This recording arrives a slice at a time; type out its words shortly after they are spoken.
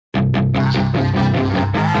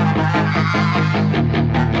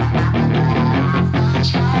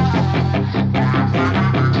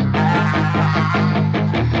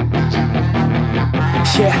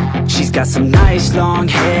She's got some nice long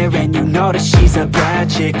hair, and you know that she's a bad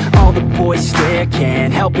chick. All the boys stare,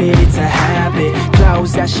 can't help it, it's a habit.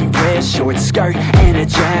 Clothes that she wears, short skirt and a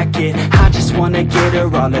jacket. I just wanna get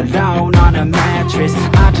her all alone on a mattress.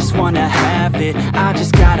 I just wanna have it, I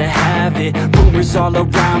just gotta have it. Rumors all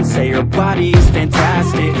around say her body is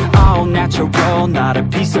fantastic. All natural, not a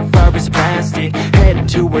piece of fur is plastic. Head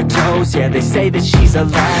to her toes, yeah, they say that she's a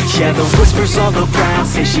latch. Yeah, the whispers all around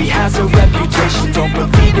say she has a reputation. Don't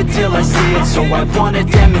believe it till I see it, so I want a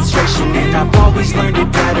demonstration. And I've always learned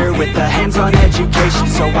it better with a hands-on education.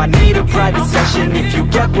 So I need a private session if you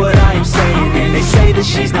get what I am saying. And they say that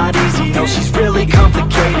she's not easy, no, she's really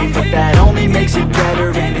complicated, but that only makes it better,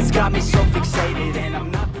 and it's got me so fixated.